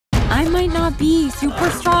I might not be super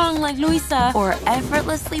strong like Luisa or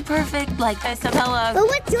effortlessly perfect like Isabella. But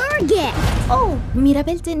what's your gift? Oh,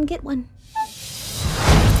 Mirabel didn't get one.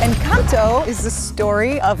 Encanto is the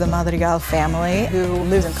story of the Madrigal family who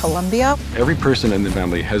lives in Colombia. Every person in the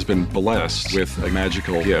family has been blessed with a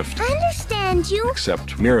magical gift. I understand you.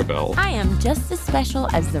 Except Mirabel. I am just as special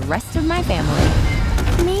as the rest of my family.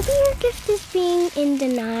 Maybe your gift is being in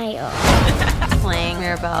denial. Playing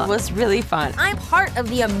Mirabel was really fun. I'm part of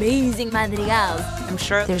the amazing Madrigals. I'm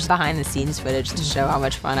sure there's behind-the-scenes footage to show how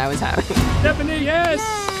much fun I was having. Stephanie, yes!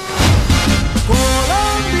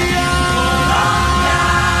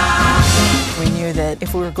 We knew that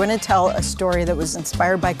if we were going to tell a story that was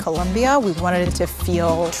inspired by Colombia, we wanted it to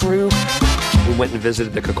feel true. We went and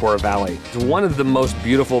visited the Cocora Valley. It's one of the most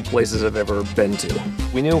beautiful places I've ever been to.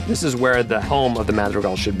 We knew this is where the home of the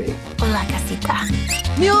Madrigals should be. Hola, casita.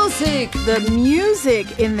 Music! The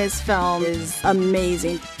music in this film is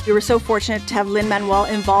amazing. We were so fortunate to have Lin-Manuel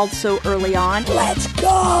involved so early on. Let's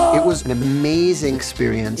go! It was an amazing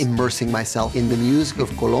experience immersing myself in the music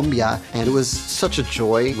of Colombia, and it was such a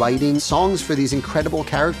joy writing songs for these incredible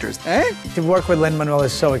characters. To work with Lin-Manuel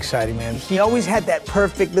is so exciting, man. He always had that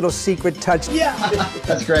perfect little secret touch. Yeah!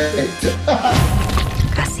 That's great.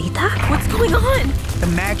 Casita? What's going on?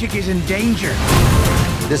 The magic is in danger.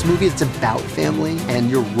 This movie is about family and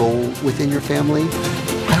your role within your family.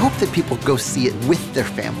 I hope that people go see it with their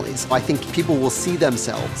families. I think people will see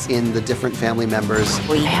themselves in the different family members.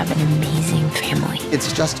 We have an amazing family.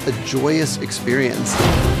 It's just a joyous experience.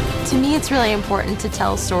 To me, it's really important to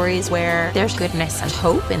tell stories where there's goodness and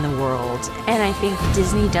hope in the world. And I think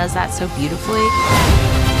Disney does that so beautifully.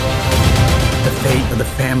 The fate of the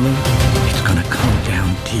family is gonna come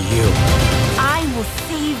down to you. I will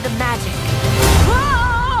save the magic.